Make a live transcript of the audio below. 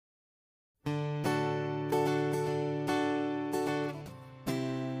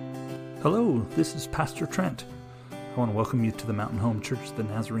Hello, this is Pastor Trent. I want to welcome you to the Mountain Home Church the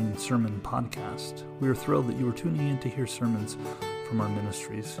Nazarene Sermon Podcast. We are thrilled that you are tuning in to hear sermons from our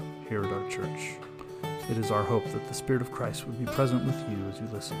ministries here at our church. It is our hope that the Spirit of Christ would be present with you as you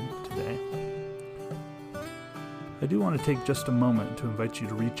listen today. I do want to take just a moment to invite you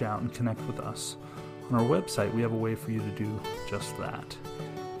to reach out and connect with us. On our website, we have a way for you to do just that.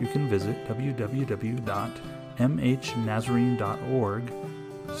 You can visit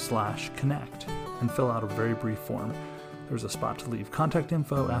www.mhnazarene.org/connect and fill out a very brief form. There's a spot to leave contact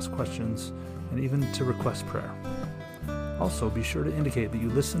info, ask questions, and even to request prayer. Also, be sure to indicate that you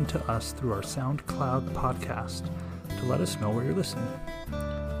listen to us through our SoundCloud podcast to let us know where you're listening.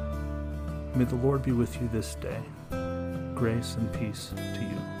 May the Lord be with you this day. Grace and peace to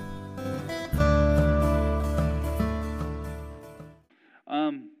you.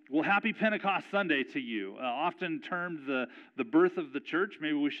 Well, happy Pentecost Sunday to you. Often termed the birth of the church.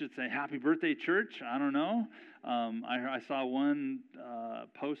 Maybe we should say happy birthday, church. I don't know. I saw one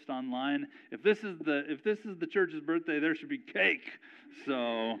post online. If this is the church's birthday, there should be cake.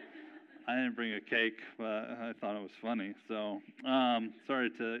 So I didn't bring a cake, but I thought it was funny. So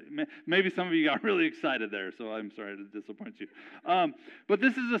maybe some of you got really excited there, so I'm sorry to disappoint you. But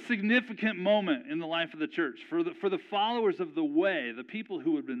this is a significant moment in the life of the church. For the followers of the way, the people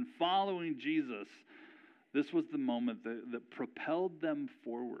who had been following Jesus, this was the moment that propelled them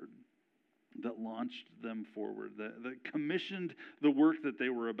forward, that launched them forward, that commissioned the work that they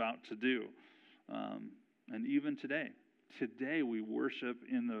were about to do. And even today we worship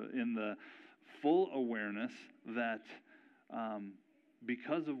in the full awareness that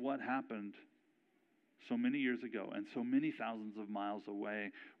because of what happened so many years ago and so many thousands of miles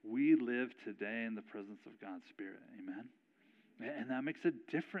away, we live today in the presence of God's Spirit. Amen? And that makes a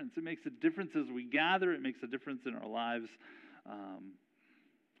difference. It makes a difference as we gather. It makes a difference in our lives.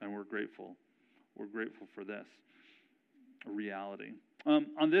 And we're grateful. We're grateful for this reality.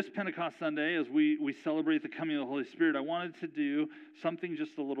 On this Pentecost Sunday, as we celebrate the coming of the Holy Spirit, I wanted to do something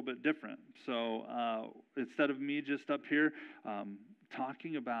just a little bit different. So instead of me just up here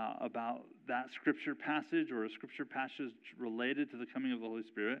talking about that scripture passage or a scripture passage related to the coming of the Holy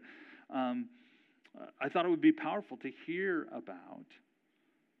Spirit, I thought it would be powerful to hear about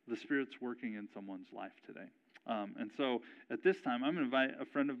the Spirit's working in someone's life today. And so at this time, I'm going to invite a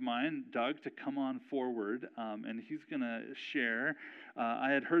friend of mine, Doug, to come on forward, and he's going to share.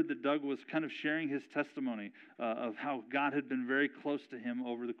 I had heard that Doug was kind of sharing his testimony of how God had been very close to him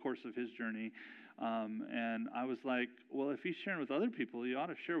over the course of his journey. And I was like, well, if he's sharing with other people, he ought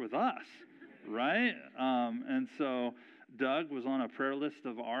to share with us, right? And so Doug was on a prayer list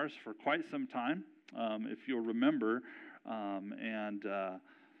of ours for quite some time, if you'll remember. And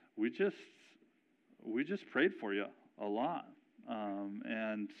we just prayed for you a lot.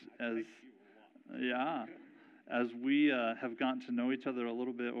 And as we have gotten to know each other a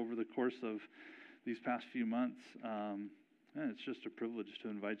little bit over the course of these past few months, it's just a privilege to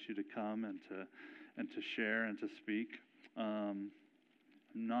invite you to come and to share and to speak. I'm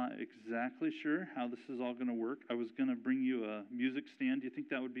not exactly sure how this is all going to work. I was going to bring you a music stand. Do you think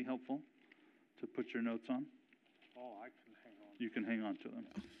that would be helpful to put your notes on? Oh, I can hang on. You can hang on to them.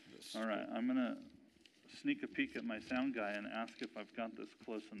 All right, I'm going to sneak a peek at my sound guy and ask if I've got this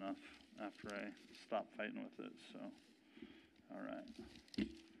close enough after I stop fighting with it. So, all right.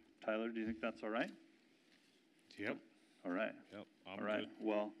 Tyler, do you think that's all right? Yep. All right. Yep. All right. Good.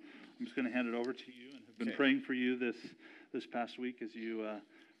 Well, I'm just going to hand it over to you, and have been praying for you this past week as you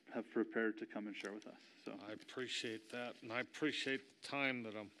have prepared to come and share with us. So I appreciate that, and I appreciate the time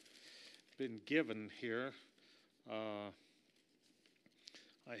that I've been given here.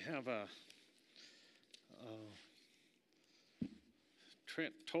 I have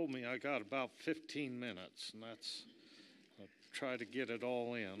Trent told me I got about 15 minutes, and I'll try to get it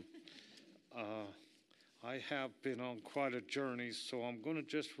all in. I have been on quite a journey, so I'm going to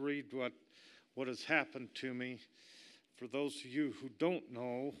just read what has happened to me. For those of you who don't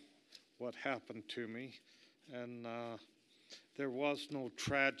know what happened to me, and there was no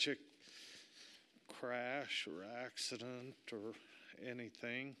tragic crash or accident or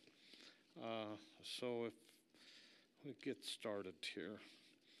anything. So if we get started here,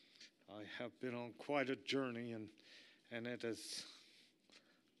 I have been on quite a journey, and it is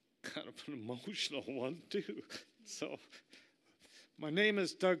kind of an emotional one too. So my name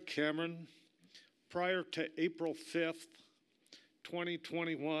is Doug Cameron. Prior to April 5th,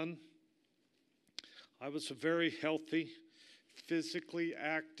 2021, I was a very healthy, physically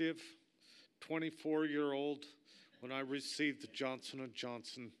active 24-year-old when I received the Johnson &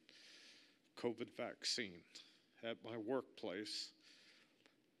 Johnson COVID vaccine at my workplace.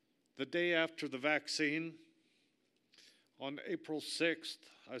 The day after the vaccine, on April 6th,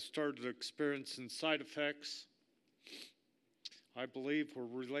 I started experiencing side effects I believe were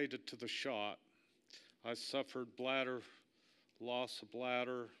related to the shot. I suffered loss of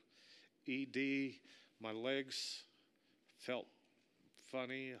bladder, ED. My legs felt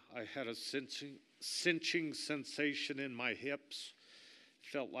funny. I had a cinching sensation in my hips.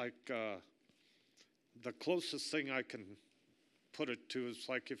 Felt like the closest thing I can put it to is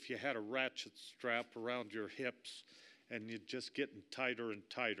like if you had a ratchet strap around your hips and you're just getting tighter and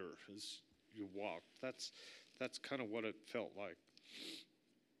tighter as you walk. That's kind of what it felt like.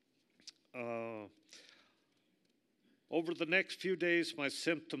 Over the next few days, my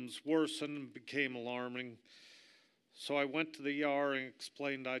symptoms worsened and became alarming. So I went to the ER and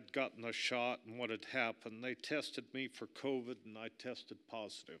explained I'd gotten a shot and what had happened. They tested me for COVID and I tested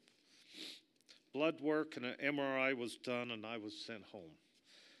positive. Blood work and an MRI was done and I was sent home.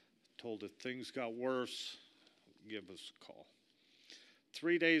 Told if things got worse, give us a call.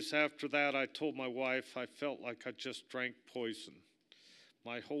 3 days after that, I told my wife I felt like I just drank poison.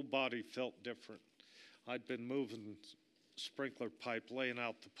 My whole body felt different. I'd been moving sprinkler pipe, laying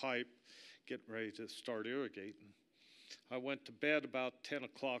out the pipe, getting ready to start irrigating. I went to bed about 10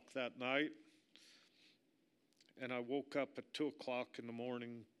 o'clock that night, and I woke up at 2 o'clock in the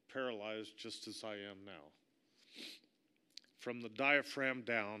morning, paralyzed just as I am now. From the diaphragm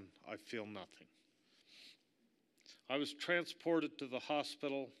down, I feel nothing. I was transported to the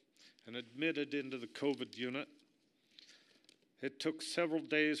hospital and admitted into the COVID unit. It took several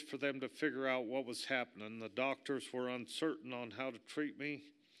days for them to figure out what was happening. The doctors were uncertain on how to treat me.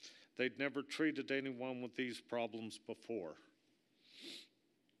 They'd never treated anyone with these problems before.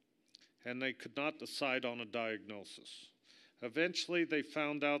 And they could not decide on a diagnosis. Eventually, they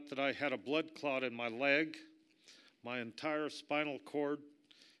found out that I had a blood clot in my leg. My entire spinal cord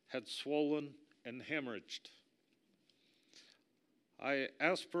had swollen and hemorrhaged. I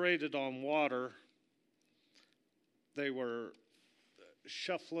aspirated on water. They were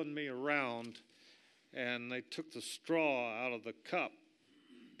shuffling me around, and they took the straw out of the cup,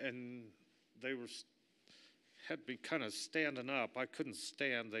 and they had me kind of standing up. I couldn't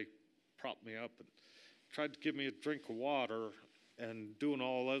stand. They propped me up and tried to give me a drink of water and doing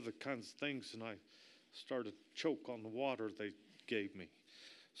all other kinds of things, and I started to choke on the water they gave me.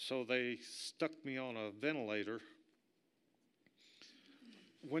 So they stuck me on a ventilator.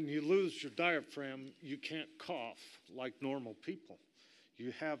 When you lose your diaphragm, you can't cough like normal people.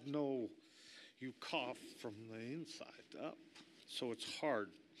 You cough from the inside up, so it's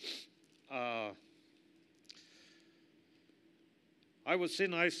hard. I was in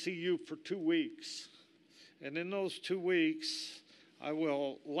ICU for 2 weeks, and in those 2 weeks, I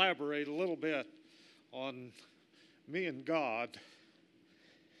will elaborate a little bit on me and God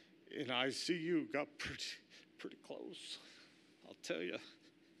in ICU. Got pretty close, I'll tell you.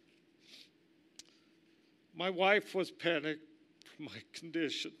 My wife was panicked for my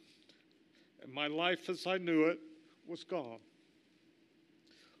condition, and my life as I knew it was gone.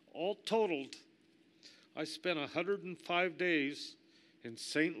 All totaled, I spent 105 days in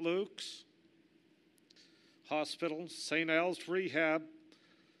St. Luke's Hospital, St. Al's Rehab,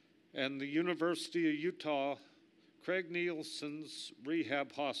 and the University of Utah, Craig Nielsen's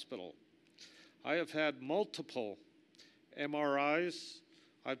Rehab Hospital. I have had multiple MRIs.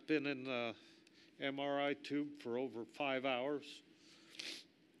 I've been in the MRI tube for over 5 hours.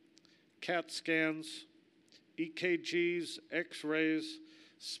 CAT scans, EKGs, X-rays,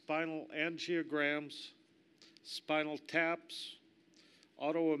 spinal angiograms, spinal taps,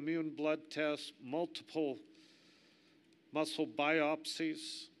 autoimmune blood tests, multiple muscle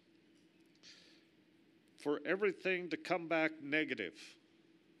biopsies, for everything to come back negative.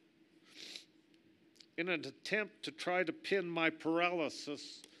 In an attempt to try to pin my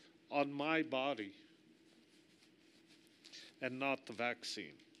paralysis on my body and not the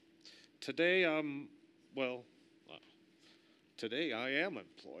vaccine. Today I am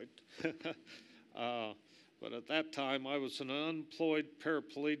employed. But at that time, I was an unemployed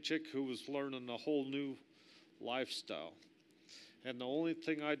paraplegic who was learning a whole new lifestyle. And the only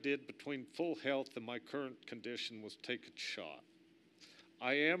thing I did between full health and my current condition was take a shot.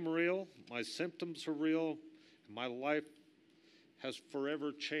 I am real, my symptoms are real, and my life has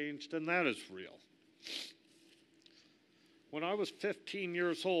forever changed, and that is real. When I was 15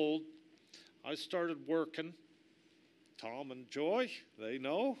 years old, I started working. Tom and Joy, they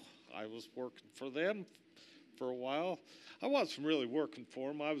know. I was working for them for a while. I wasn't really working for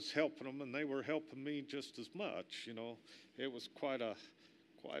them. I was helping them, and they were helping me just as much. You know, it was quite a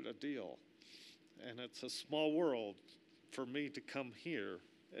deal. And it's a small world for me to come here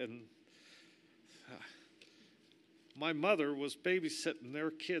And my mother was babysitting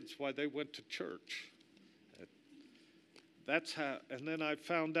their kids while they went to church. That's how, and then I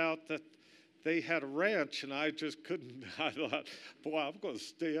found out that they had a ranch, and I just couldn't. I thought, boy, I'm going to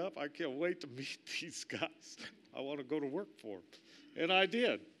stay up. I can't wait to meet these guys. I want to go to work for them. And I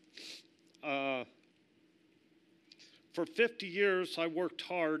did. For 50 years, I worked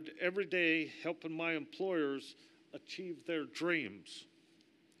hard every day helping my employers achieve their dreams.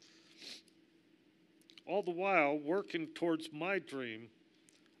 All the while working towards my dream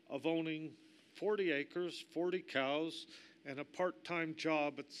of owning 40 acres, 40 cows, and a part-time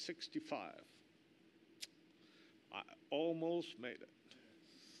job at 65. I almost made it.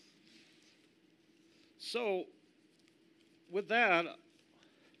 So, with that,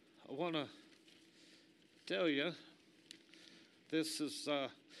 I want to tell you, this is,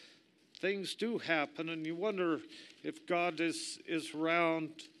 things do happen, and you wonder if God is around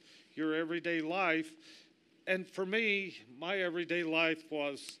your everyday life. And for me, my everyday life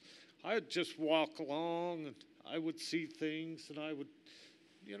was, I'd just walk along, and I would see things, and I would,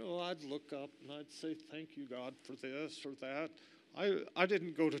 I'd look up, and I'd say, thank you, God, for this or that. I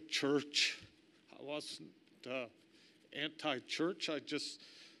didn't go to church. I wasn't anti-church. I just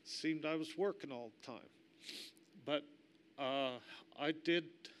seemed I was working all the time. But I did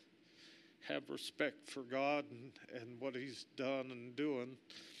have respect for God and what he's done and doing.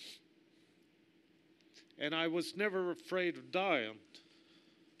 And I was never afraid of dying.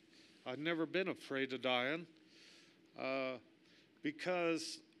 I'd never been afraid of dying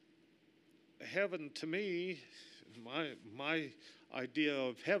because heaven to me, my idea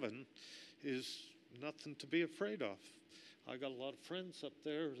of heaven is nothing to be afraid of. I got a lot of friends up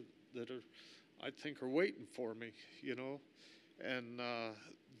there that I think are waiting for me, And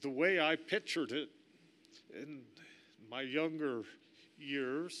the way I pictured it in my younger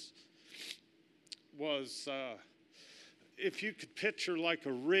years was if you could picture like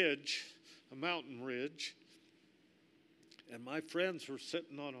a ridge, a mountain ridge, and my friends were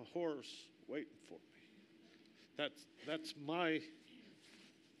sitting on a horse waiting for me. That's my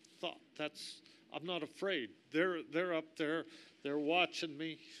thought. I'm not afraid. They're up there. They're watching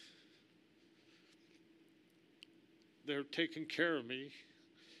me. They're taking care of me.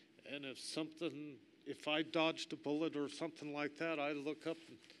 And if I dodged a bullet or something like that, I look up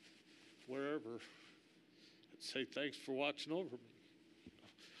and wherever and say, thanks for watching over me.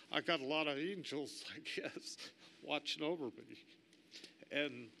 I got a lot of angels, I guess, watching over me.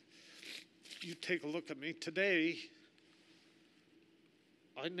 And you take a look at me today,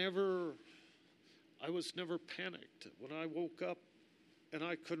 I was never panicked. When I woke up and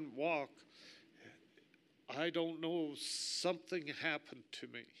I couldn't walk, I don't know, something happened to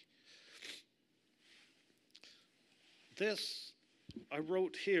me. This I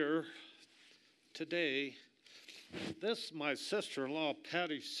wrote here today. This, my sister-in-law,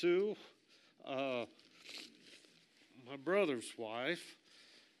 Patty Sue, my brother's wife,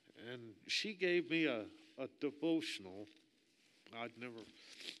 and she gave me a devotional. I'd never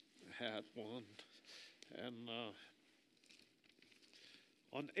had one. And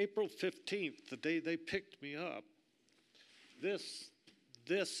on April 15th, the day they picked me up, this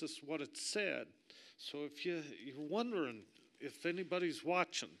is what it said. So if you're wondering if anybody's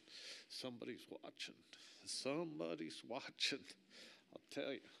watching, somebody's watching. Somebody's watching, I'll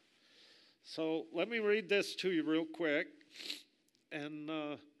tell you. So let me read this to you real quick. And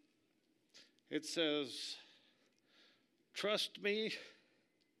it says, trust me.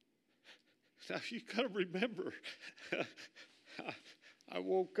 Now you got to remember, I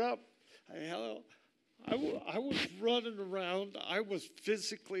woke up, I was running around. I was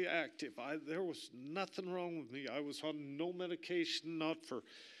physically active. There was nothing wrong with me. I was on no medication, not for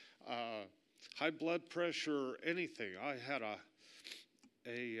high blood pressure or anything. I had a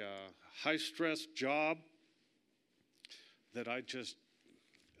high-stress job that I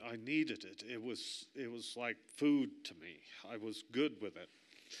needed it. It was like food to me. I was good with it.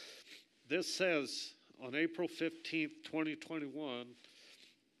 This says on April 15th, 2021,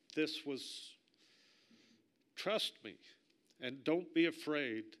 this was, trust me and don't be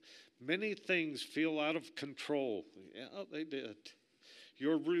afraid. Many things feel out of control. Yeah, they did.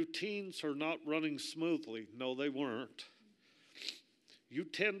 Your routines are not running smoothly. No, they weren't. You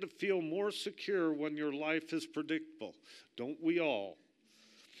tend to feel more secure when your life is predictable. Don't we all?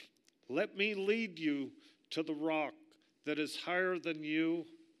 Let me lead you to the rock that is higher than you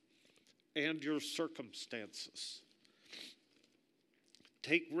and your circumstances.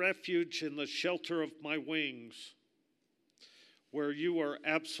 Take refuge in the shelter of my wings, where you are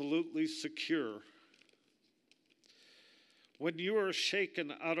absolutely secure. When you are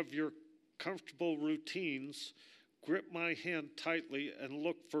shaken out of your comfortable routines, grip my hand tightly and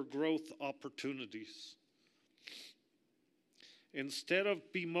look for growth opportunities. Instead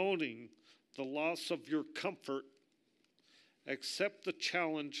of bemoaning the loss of your comfort, accept the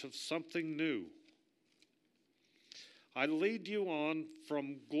challenge of something new. I lead you on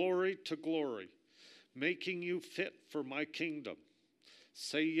from glory to glory, making you fit for my kingdom.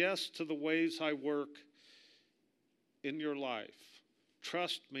 Say yes to the ways I work in your life.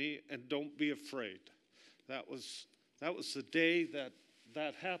 Trust me and don't be afraid. That was the day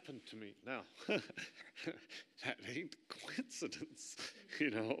that happened to me. Now, that ain't a coincidence,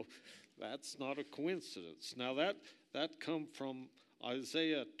 That's not a coincidence. Now, that come from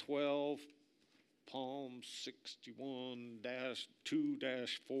Isaiah 12, Psalm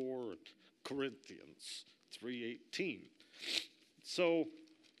 61-2-4, and Corinthians 3:18. So,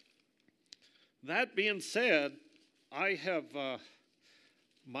 that being said, I have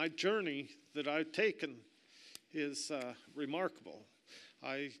my journey that I've taken is remarkable.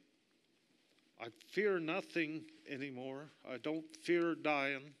 I fear nothing anymore. I don't fear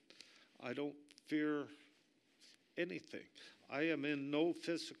dying. I don't fear anything. I am in no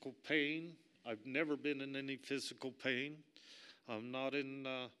physical pain. I've never been in any physical pain. I'm not in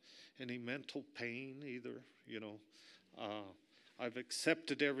any mental pain either, I've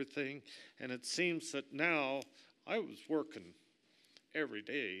accepted everything, and it seems that now I was working every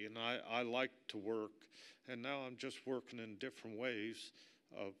day, and I like to work, and now I'm just working in different ways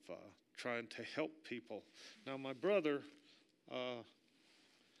of trying to help people. Now, my brother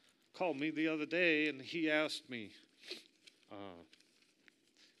called me the other day, and he asked me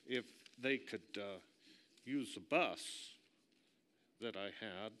if they could use a bus that I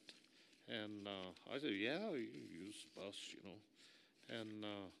had, and I said, yeah, you can use the bus, and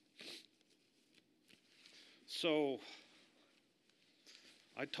so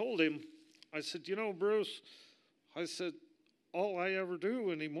I told him, I said, Bruce, I said, all I ever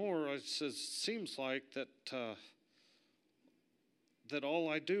do anymore, I said, seems like that all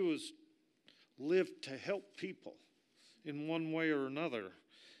I do is live to help people in one way or another.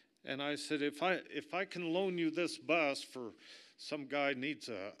 And I said, if I can loan you this bus for some guy needs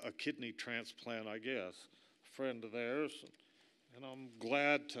a kidney transplant, I guess, a friend of theirs, and I'm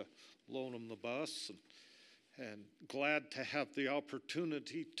glad to loan him the bus and glad to have the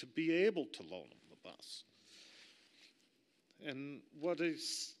opportunity to be able to loan him the bus. And what he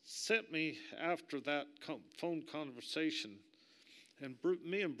sent me after that phone conversation, and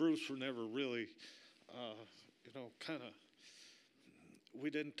me and Bruce were never really, we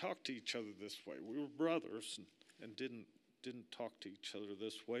didn't talk to each other this way. We were brothers and didn't talk to each other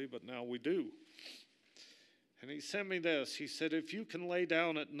this way, but now we do. And he sent me this. He said, if you can lay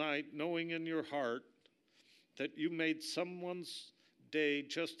down at night knowing in your heart that you made someone's day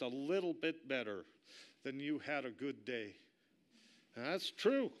just a little bit better, then you had a good day. And that's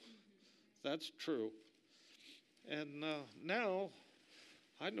true. That's true. And now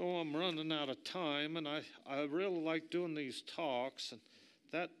I know I'm running out of time, and I really like doing these talks. And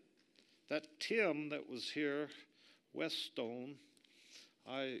that Tim that was here, Weststone,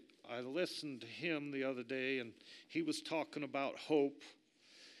 I listened to him the other day, and he was talking about hope.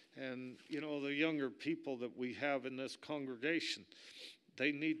 And, the younger people that we have in this congregation,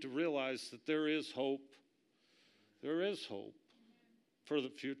 they need to realize that there is hope. There is hope for the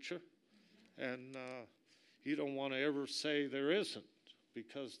future. And you don't want to ever say there isn't,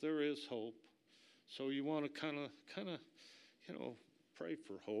 because there is hope. So you want to kind of, pray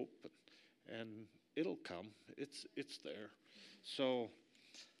for hope, and it'll come. It's there. So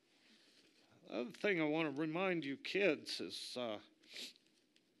the other thing I want to remind you kids is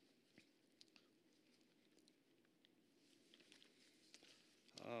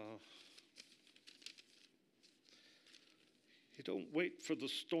you don't wait for the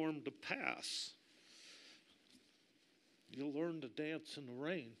storm to pass. You'll learn to dance in the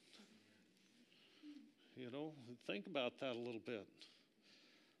rain. Think about that a little bit.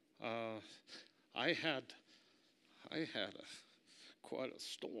 I had quite a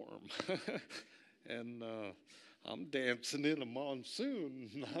storm, and I'm dancing in a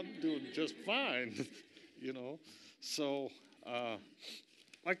monsoon. I'm doing just fine, So,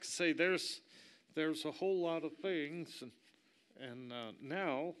 like I say, there's a whole lot of things, and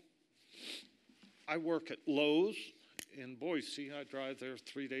now I work at Lowe's in Boise. I drive there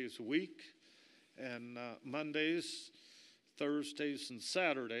 3 days a week, and Mondays, Thursdays, and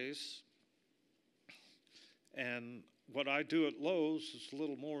Saturdays. And what I do at Lowe's is a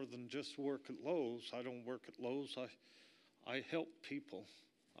little more than just work at Lowe's. I don't work at Lowe's. I help people.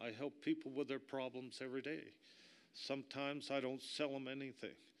 I help people with their problems every day. Sometimes I don't sell them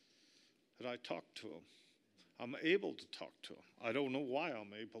anything, but I talk to them. I'm able to talk to them. I don't know why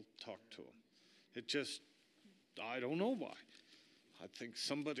I'm able to talk to them. It just, I don't know why. I think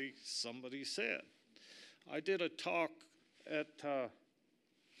somebody said. I did a talk at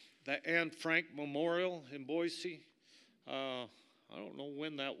the Anne Frank Memorial in Boise. I don't know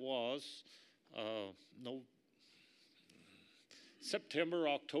when that was. No, September,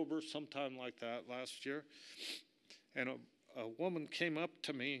 October, sometime like that last year. And a woman came up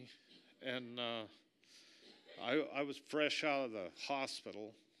to me, and I was fresh out of the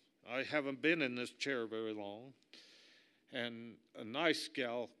hospital. I haven't been in this chair very long. And a nice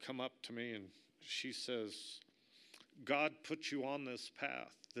gal come up to me, and she says, God put you on this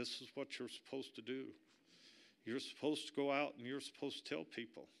path. This is what you're supposed to do. You're supposed to go out and you're supposed to tell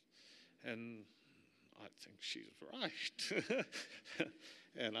people. And I think she's right.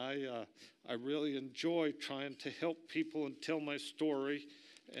 And I really enjoy trying to help people and tell my story.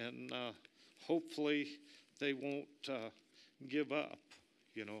 And hopefully they won't give up.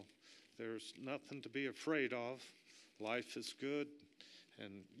 You know, there's nothing to be afraid of. Life is good,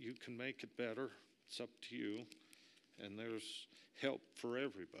 and you can make it better. It's up to you. And there's help for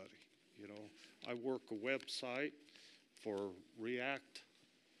everybody. You know, I work a website for React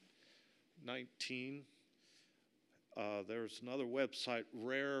 19. There's another website,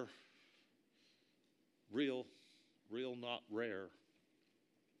 Real Not Rare.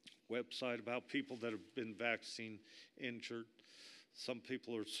 Website about people that have been vaccine injured. Some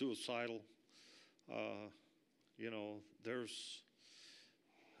people are suicidal. You know,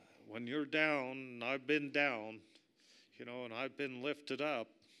 when you're down, and I've been down, you know, and I've been lifted up.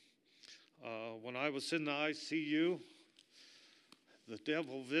 When I was in the ICU, the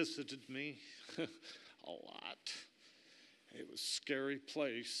devil visited me a lot. It was a scary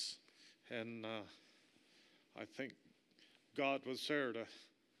place, and I think God was there to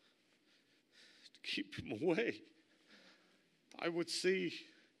keep him away. I would see,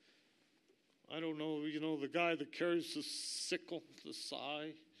 I don't know, you know, the guy that carries the sickle, the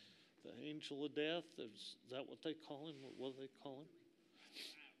sigh, the angel of death. Is that what they call him? What do they call him?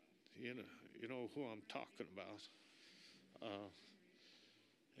 You know who I'm talking about.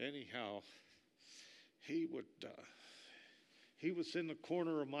 Anyhow, he was in the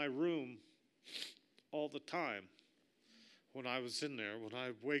corner of my room all the time when I was in there. When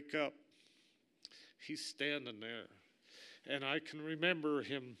I wake up, he's standing there. And I can remember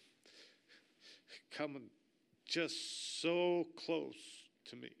him coming just so close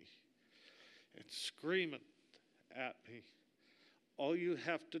to me and screaming at me, all you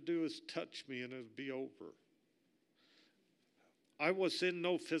have to do is touch me and it'll be over. I was in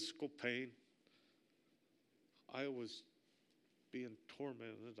no physical pain. I was being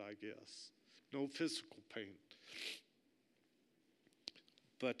tormented, I guess. No physical pain.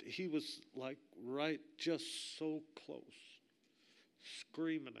 But he was like right just so close,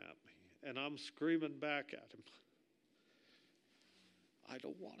 screaming at me. And I'm screaming back at him. I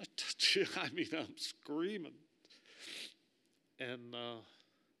don't want to touch you. I mean, I'm screaming. And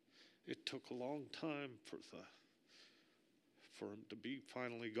it took a long time for him to be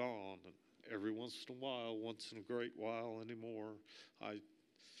finally gone. And every once in a while, once in a great while anymore, I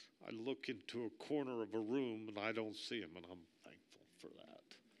look into a corner of a room and I don't see him, and I'm thankful for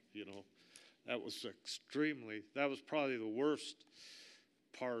that. You know, that was probably the worst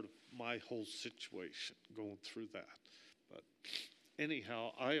part of my whole situation, going through that. But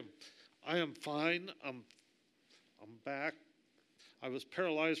anyhow, I am fine. I'm back. I was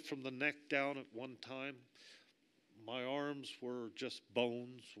paralyzed from the neck down at one time. My arms were just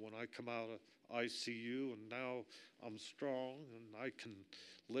bones when I come out of ICU, and now I'm strong and I can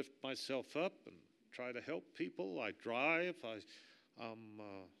lift myself up and try to help people. I drive. I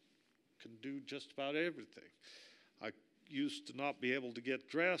can do just about everything. I used to not be able to get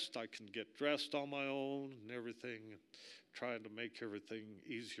dressed. I can get dressed on my own and everything, and trying to make everything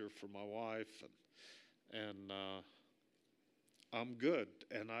easier for my wife, and I'm good,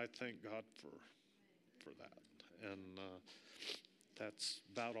 and I thank God for that. And that's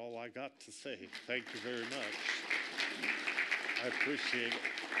about all I got to say. Thank you very much. I appreciate it.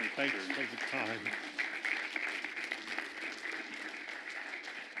 And thanks for the time.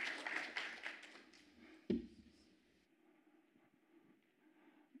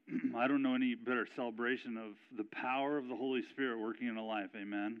 I don't know any better celebration of the power of the Holy Spirit working in a life.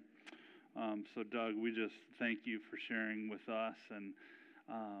 Amen. So, Doug, we just thank you for sharing with us. And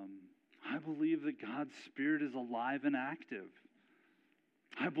I believe that God's Spirit is alive and active.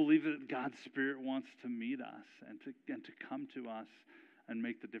 I believe that God's Spirit wants to meet us and to come to us and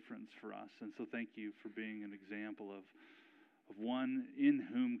make the difference for us. And so thank you for being an example of one in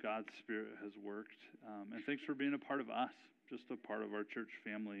whom God's Spirit has worked. And thanks for being a part of us, just a part of our church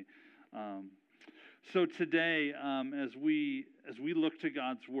family. So today, as we look to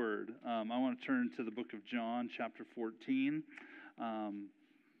God's Word, I want to turn to the book of John, chapter 14,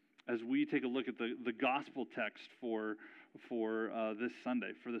 as we take a look at the gospel text for this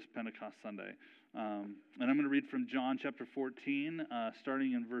Sunday, for this Pentecost Sunday. And I'm going to read from John chapter 14,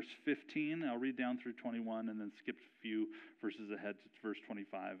 starting in verse 15. I'll read down through 21 and then skip a few verses ahead to verse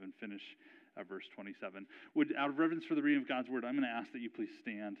 25 and finish at verse 27. Out of reverence for the reading of God's Word, I'm going to ask that you please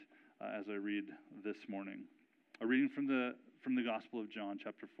stand as I read this morning. A reading from the Gospel of John,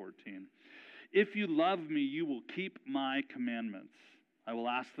 chapter 14. If you love me, you will keep my commandments. I will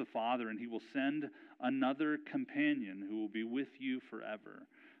ask the Father, and he will send another companion who will be with you forever.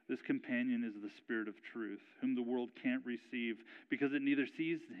 This companion is the Spirit of truth, whom the world can't receive because it neither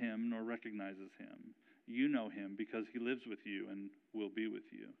sees him nor recognizes him. You know him because he lives with you and will be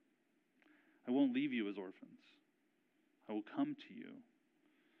with you. I won't leave you as orphans. I will come to you.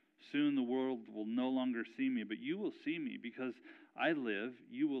 Soon the world will no longer see me, but you will see me. Because I live,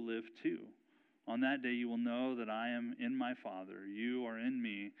 you will live too. On that day you will know that I am in my Father, you are in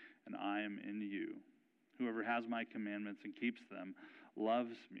me, and I am in you. Whoever has my commandments and keeps them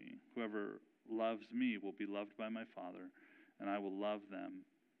loves me. Whoever loves me will be loved by my Father, and I will love them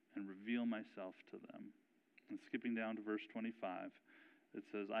and reveal myself to them. And skipping down to verse 25, it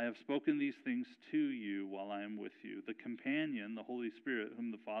says, I have spoken these things to you while I am with you. The companion, the Holy Spirit,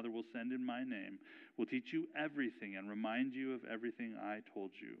 whom the Father will send in my name, will teach you everything and remind you of everything I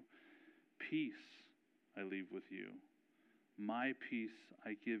told you. Peace I leave with you. My peace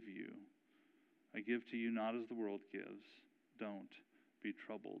I give you. I give to you not as the world gives. Don't be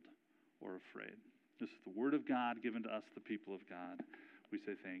troubled or afraid. This is the word of God given to us, the people of God. We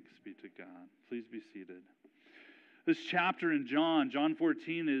say thanks be to God. Please be seated. This chapter in John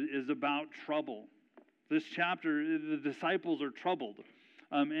 14, is about trouble. This chapter, the disciples are troubled.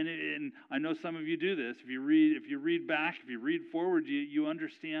 And I know some of you do this. If you read back, if you read forward, you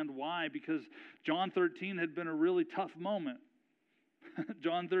understand why. Because John 13 had been a really tough moment.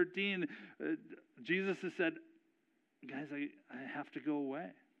 John 13, Jesus has said, guys, I have to go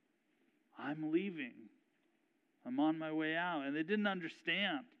away. I'm leaving. I'm on my way out. And they didn't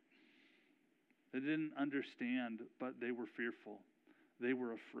understand. They didn't understand, but they were fearful. They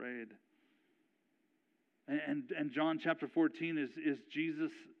were afraid. And John chapter 14 is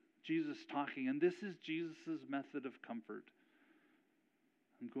Jesus talking. And this is Jesus' method of comfort.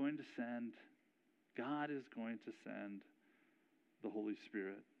 God is going to send the Holy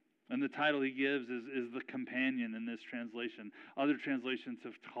Spirit. And the title he gives is the companion in this translation. Other translations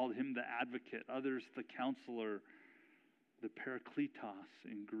have called him the advocate. Others the counselor, the parakletos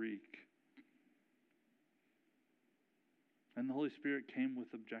in Greek. And the Holy Spirit came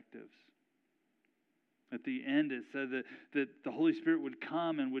with objectives. At the end, it said that the Holy Spirit would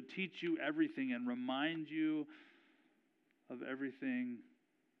come and would teach you everything and remind you of everything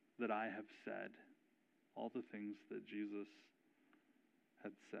that I have said. All the things that Jesus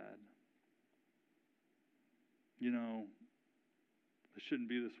had said. You know, it shouldn't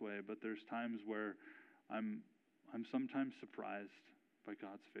be this way, but there's times where I'm sometimes surprised by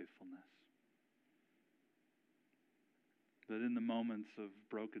God's faithfulness. That in the moments of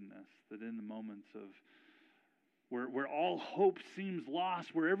brokenness, that in the moments of where all hope seems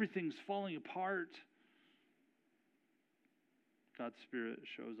lost, where everything's falling apart, God's Spirit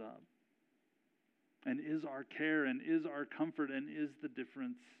shows up and is our care and is our comfort and is the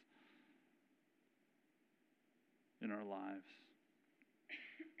difference in our lives.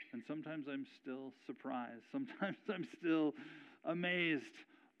 And sometimes I'm still surprised. Sometimes I'm still amazed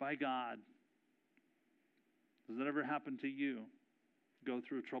by God. Does that ever happen to you? Go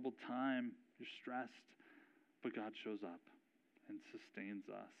through a troubled time, you're stressed, but God shows up and sustains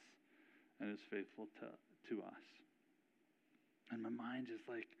us and is faithful to us. And my mind is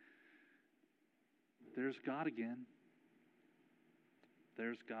like, there's God again.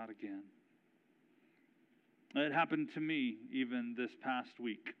 There's God again. It happened to me even this past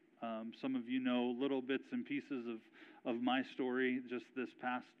week. Some of you know little bits and pieces of my story just this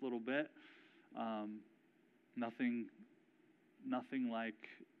past little bit. Nothing like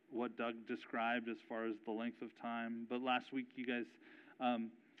what Doug described as far as the length of time. But last week, you guys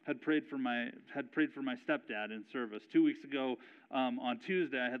had prayed for my stepdad in service. 2 weeks ago, on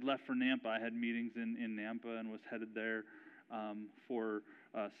Tuesday, I had left for Nampa. I had meetings in Nampa and was headed there for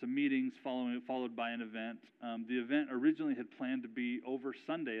some meetings, followed by an event. The event originally had planned to be over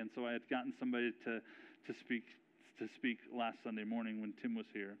Sunday, and so I had gotten somebody to to speak last Sunday morning when Tim was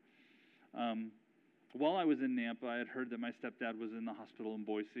here. While I was in Nampa, I had heard that my stepdad was in the hospital in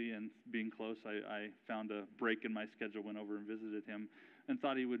Boise, and being close, I found a break in my schedule, went over and visited him, and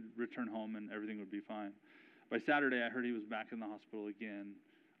thought he would return home and everything would be fine. By Saturday, I heard he was back in the hospital again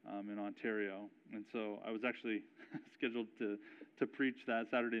in Ontario, and so I was actually scheduled to preach that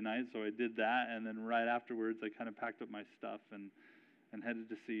Saturday night, so I did that, and then right afterwards, I kind of packed up my stuff and headed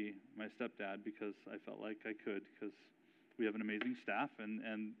to see my stepdad because I felt like I could, because we have an amazing staff,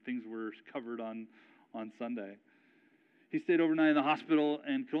 and things were covered on Sunday. He stayed overnight in the hospital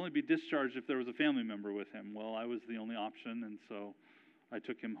and could only be discharged if there was a family member with him. Well, I was the only option, and so I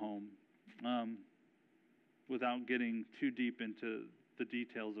took him home. Without getting too deep into the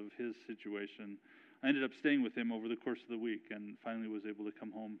details of his situation, I ended up staying with him over the course of the week and finally was able to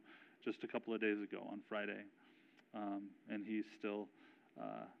come home just a couple of days ago on Friday. And he's still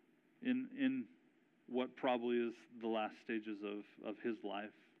in what probably is the last stages of his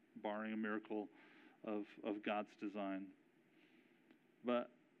life, barring a miracle of God's design. But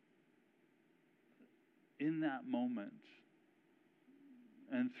in that moment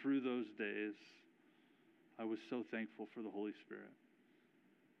and through those days, I was so thankful for the Holy Spirit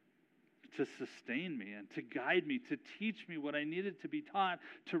to sustain me and to guide me, to teach me what I needed to be taught,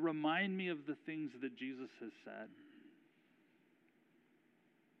 to remind me of the things that Jesus has said.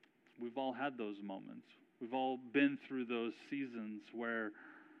 We've all had those moments. We've all been through those seasons where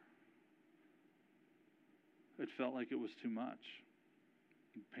it felt like it was too much.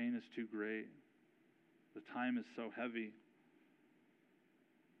 The pain is too great. The time is so heavy.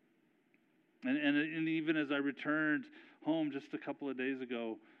 And even as I returned home just a couple of days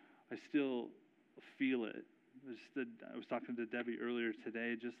ago, I still feel it. I was talking to Debbie earlier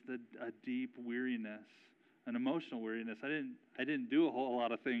today, just a deep weariness, an emotional weariness. I didn't do a whole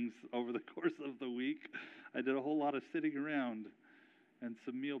lot of things over the course of the week. I did a whole lot of sitting around and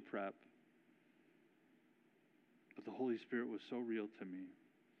some meal prep. But the Holy Spirit was so real to me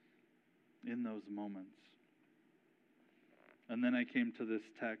in those moments. And then I came to this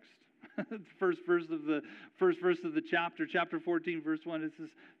text. First verse of the chapter 14, verse 1, it says,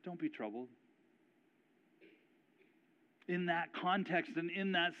 "Don't be troubled." In that context and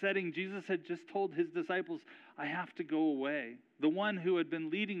in that setting, Jesus had just told his disciples, I have to go away. The one who had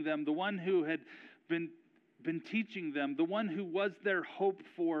been leading them, the one who had been teaching them, the one who was their hope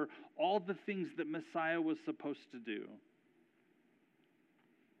for all the things that Messiah was supposed to do.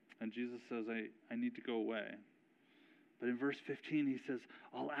 And Jesus says, I need to go away. But in verse 15, he says,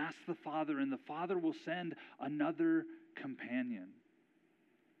 I'll ask the Father, and the Father will send another companion.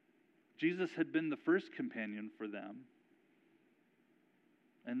 Jesus had been the first companion for them,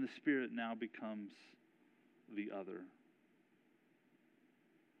 and the Spirit now becomes the other.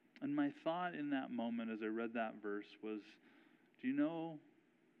 And my thought in that moment as I read that verse was, do you know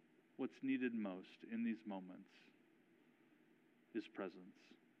what's needed most in these moments? Is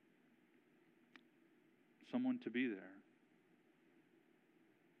presence. Someone to be there.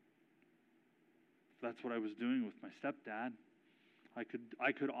 That's what I was doing with my stepdad. I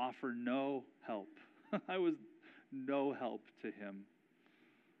could offer no help. I was no help to him,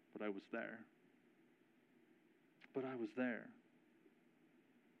 but I was there.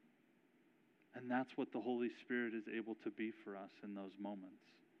 And that's what the Holy Spirit is able to be for us in those moments,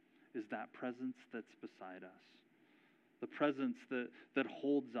 is that presence that's beside us, the presence that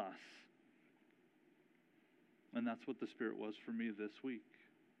holds us. And that's what the Spirit was for me this week.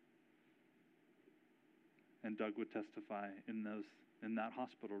 And Doug would testify in that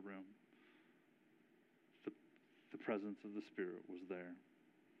hospital room. The presence of the Spirit was there.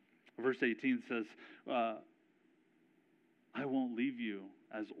 Verse 18 says, I won't leave you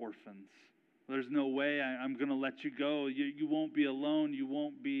as orphans. There's no way I'm going to let you go. You won't be alone. You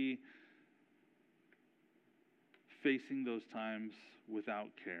won't be facing those times without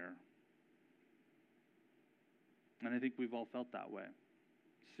care. And I think we've all felt that way.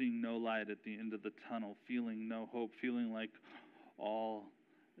 Seeing no light at the end of the tunnel, feeling no hope, feeling like all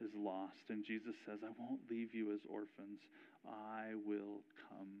is lost. And Jesus says, I won't leave you as orphans. I will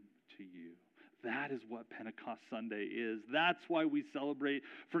come to you. That is what Pentecost Sunday is. That's why we celebrate.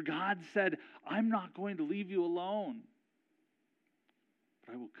 For God said, I'm not going to leave you alone,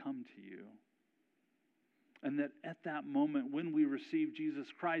 but I will come to you. And that at that moment when we receive Jesus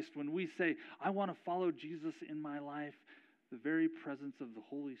Christ, when we say, I want to follow Jesus in my life, the very presence of the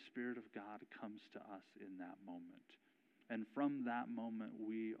Holy Spirit of God comes to us in that moment. And from that moment,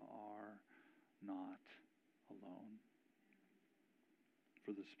 we are not alone.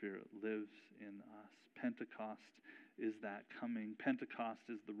 For the Spirit lives in us. Pentecost is that coming. Pentecost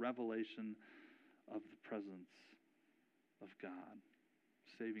is the revelation of the presence of God,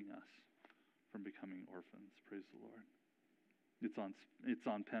 saving us from becoming orphans. Praise the Lord. It's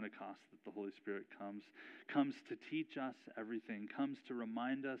on Pentecost that the Holy Spirit comes to teach us everything, comes to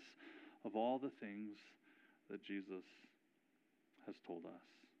remind us of all the things that Jesus has told us.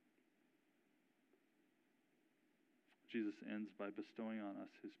 Jesus ends by bestowing on us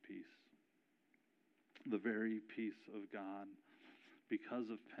his peace, the very peace of God. Because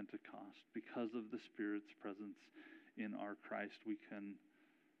of Pentecost, because of the Spirit's presence in our Christ, we can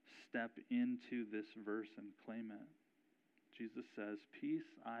step into this verse and claim it. Jesus says,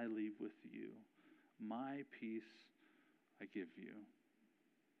 "Peace I leave with you. My peace I give you.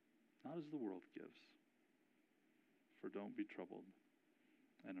 Not as the world gives. For don't be troubled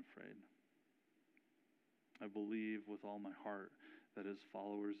and afraid." I believe with all my heart that as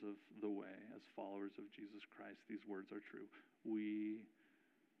followers of the way, as followers of Jesus Christ, these words are true. We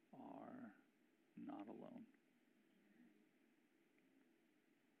are not alone.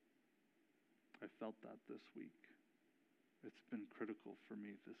 I felt that this week. It's been critical for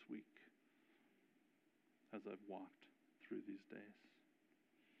me this week as I've walked through these days.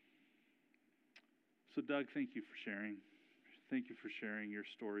 So Doug, thank you for sharing. Thank you for sharing your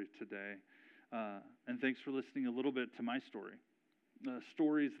story today. And thanks for listening a little bit to my story.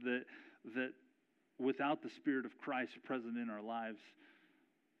 Stories that without the Spirit of Christ present in our lives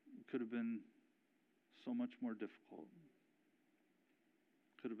could have been so much more difficult.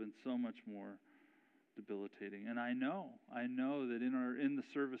 Could have been so much more debilitating. And I know that in the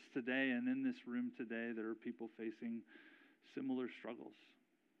service today and in this room today, there are people facing similar struggles.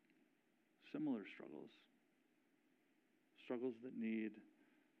 Struggles that need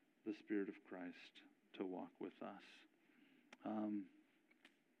the Spirit of Christ to walk with us. I'm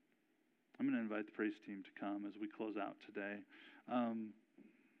going to invite the praise team to come as we close out today.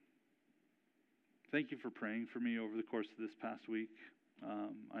 Thank you for praying for me over the course of this past week.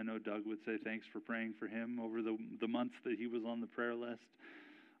 I know Doug would say thanks for praying for him over the months that he was on the prayer list.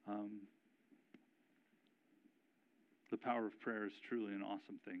 The power of prayer is truly an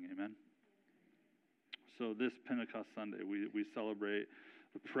awesome thing. Amen. So this Pentecost Sunday, we celebrate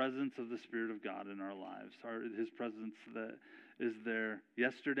the presence of the Spirit of God in our lives. His presence that is there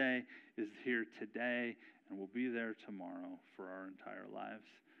yesterday, is here today, and will be there tomorrow for our entire lives.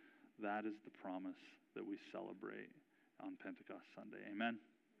 That is the promise that we celebrate on Pentecost Sunday. Amen?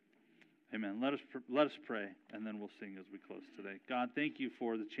 Amen. Let us pray, and then we'll sing as we close today. God, thank you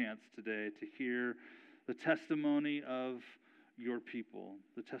for the chance today to hear the testimony of your people,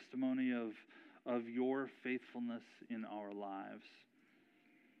 the testimony of your faithfulness in our lives.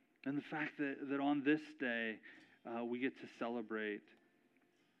 And the fact that on this day, we get to celebrate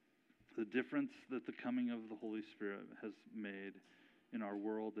the difference that the coming of the Holy Spirit has made in our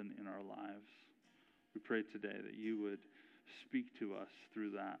world and in our lives. We pray today that you would speak to us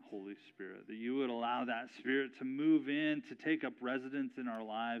through that Holy Spirit, that you would allow that Spirit to move in, to take up residence in our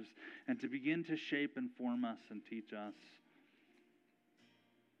lives, and to begin to shape and form us and teach us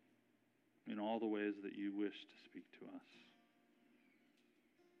in all the ways that you wish to speak to us.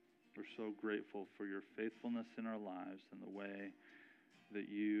 We're so grateful for your faithfulness in our lives and the way that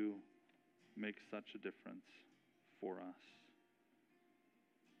you make such a difference for us.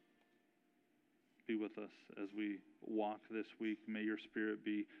 Be with us as we walk this week. May your Spirit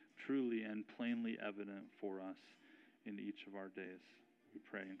be truly and plainly evident for us in each of our days. We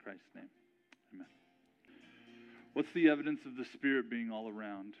pray in Christ's name. Amen. What's the evidence of the Spirit being all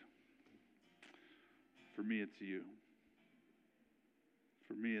around? For me, it's you.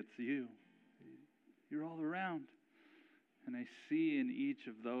 For me, it's you. You're all around. And I see in each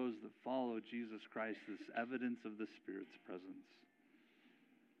of those that follow Jesus Christ this evidence of the Spirit's presence.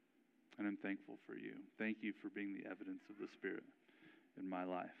 And I'm thankful for you. Thank you for being the evidence of the Spirit in my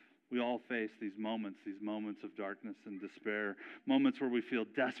life. We all face these moments of darkness and despair, moments where we feel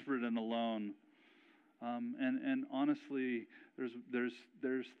desperate and alone. And honestly,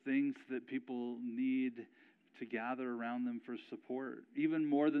 there's things that people need to gather around them for support, even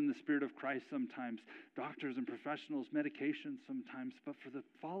more than the Spirit of Christ sometimes, doctors and professionals, medication sometimes. But for the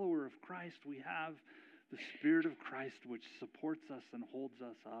follower of Christ, we have the Spirit of Christ, which supports us and holds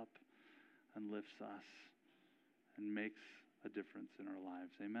us up and lifts us and makes a difference in our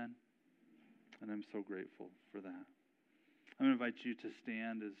lives. Amen? And I'm so grateful for that. I'm going to invite you to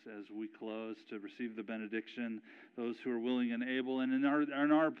stand as we close to receive the benediction, those who are willing and able. And in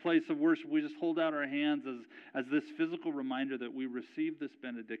our place of worship, we just hold out our hands as this physical reminder that we receive this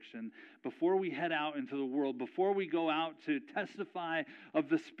benediction before we head out into the world, before we go out to testify of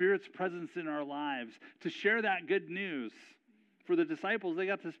the Spirit's presence in our lives, to share that good news. For the disciples, they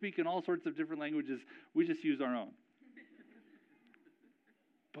got to speak in all sorts of different languages. We just use our own.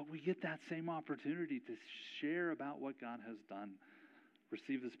 But we get that same opportunity to share about what God has done.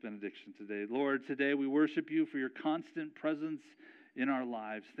 Receive this benediction today. Lord, today we worship you for your constant presence in our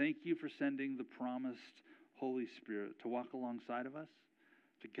lives. Thank you for sending the promised Holy Spirit to walk alongside of us,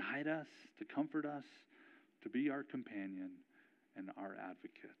 to guide us, to comfort us, to be our companion and our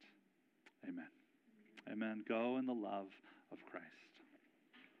advocate. Amen. Amen. Go in the love of Christ.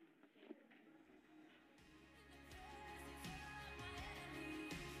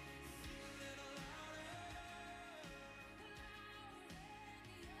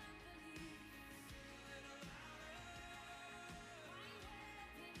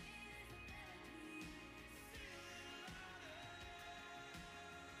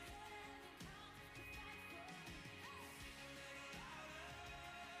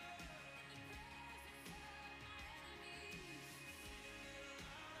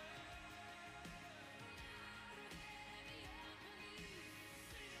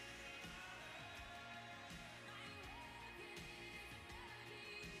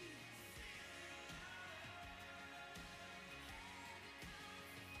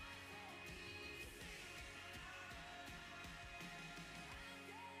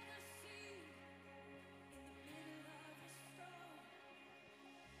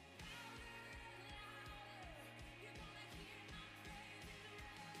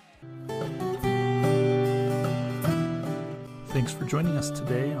 Thanks for joining us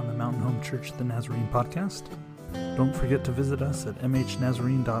today on the Mountain Home Church The Nazarene podcast. Don't forget to visit us at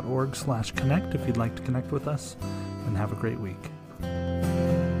mhnazarene.org/connect if you'd like to connect with us, and have a great week.